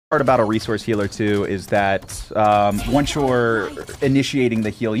Part about a resource healer too is that once you're initiating the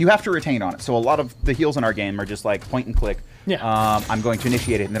heal, you have to retain on it. So a lot of the heals in our game are just like point and click. Yeah. I'm going to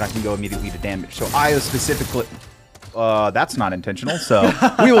initiate it and then I can go immediately to damage. So IO specifically, that's not intentional. So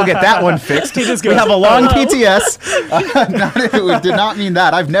we will get that one fixed. We have a long PTS. It did not mean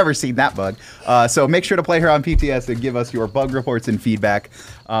that. I've never seen that bug. So make sure to play her on PTS and give us your bug reports and feedback.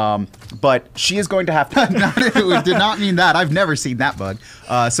 But she is going to have to. It did not mean that. I've never seen that bug.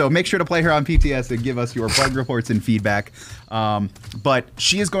 So make sure to play her on PTS and give us your bug reports and feedback. But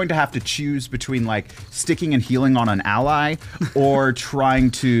she is going to have to choose between like sticking and healing on an ally or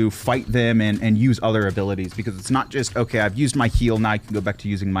trying to fight them and use other abilities, because it's not just, okay, I've used my heal, now I can go back to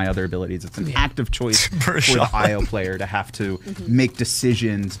using my other abilities. It's an active choice for the IO player to have to make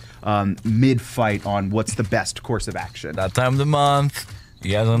decisions mid-fight on what's the best course of action. That time of the month.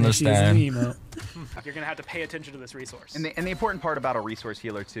 You guys understand. You're gonna have to pay attention to this resource. And the important part about a resource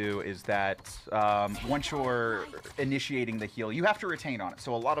healer too is that once you're initiating the heal, you have to retain on it.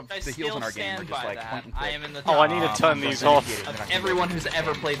 So a lot of the heals in our game are just like point and click. I am in the I need to turn these off. Of everyone who's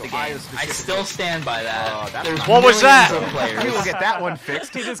ever played the game. I still stand by that. What was that? We will get that one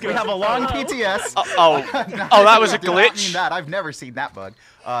fixed. We have a long PTS. That was a glitch. Did not mean that. I've never seen that bug.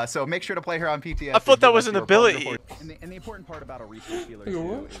 So make sure to play her on PTS. I thought that was an ability. And the important part about a resource healer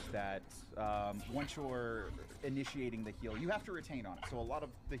too is that once you're initiating the heal, you have to retain on it. So a lot of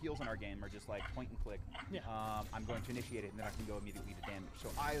the heals in our game are just like point and click. I'm going to initiate it and then I can go immediately to damage. So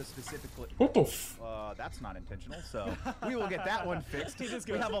IO specifically. What the that's not intentional. So we will get that one fixed. We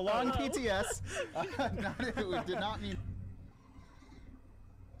have a long PTS. It did not mean.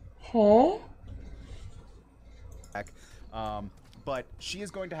 Huh? But she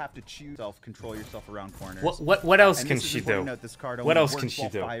is going to have to choose control yourself around corners. What else can she do? What else can she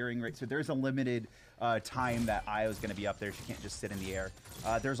do? Firing, right? So there's a limited time that IO is going to be up there. She can't just sit in the air.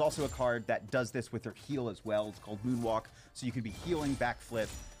 There's also a card that does this with her heal as well. It's called Moonwalk. So you could be healing, backflip,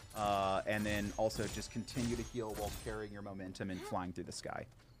 and then also just continue to heal while carrying your momentum and flying through the sky.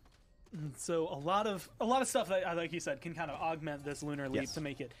 So a lot of stuff that, like you said, can kind of augment this lunar leap to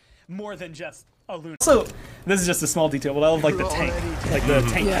make it more than just a lunar. So this is just a small detail, but I love like the tank,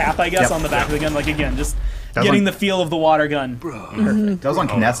 cap, I guess, on the back of the gun. Like again, just getting the feel of the water gun. Perfect. That was on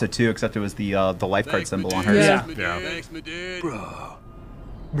Kinessa too, except it was the lifeguard symbol on hers. Yeah. Thanks, my dude. Bruh.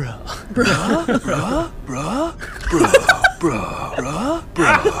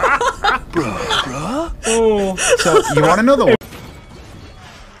 Oh. So you want to know the?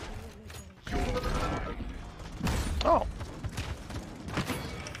 Oh.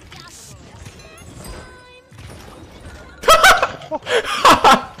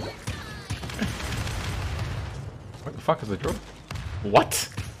 What the fuck is the drop? What?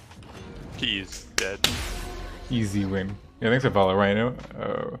 He's dead. Easy win. Yeah, thanks for Valorino.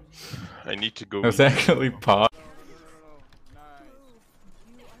 Oh. I need to go. That's actually part.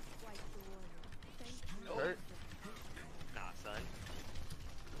 Hurt. Nah, son.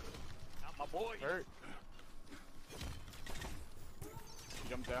 Not my boy. Hurt.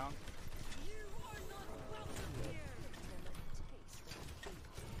 Jump down.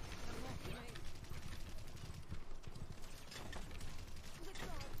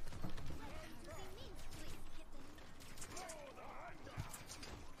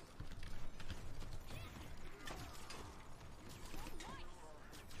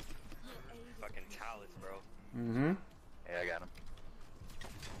 Fucking Chalice, bro. Mm-hmm. Hey, I got him.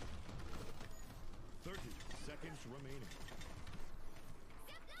 30 seconds remaining.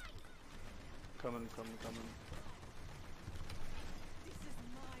 Coming.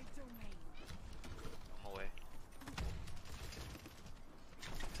 Hallway.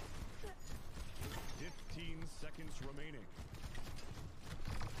 15 seconds remaining.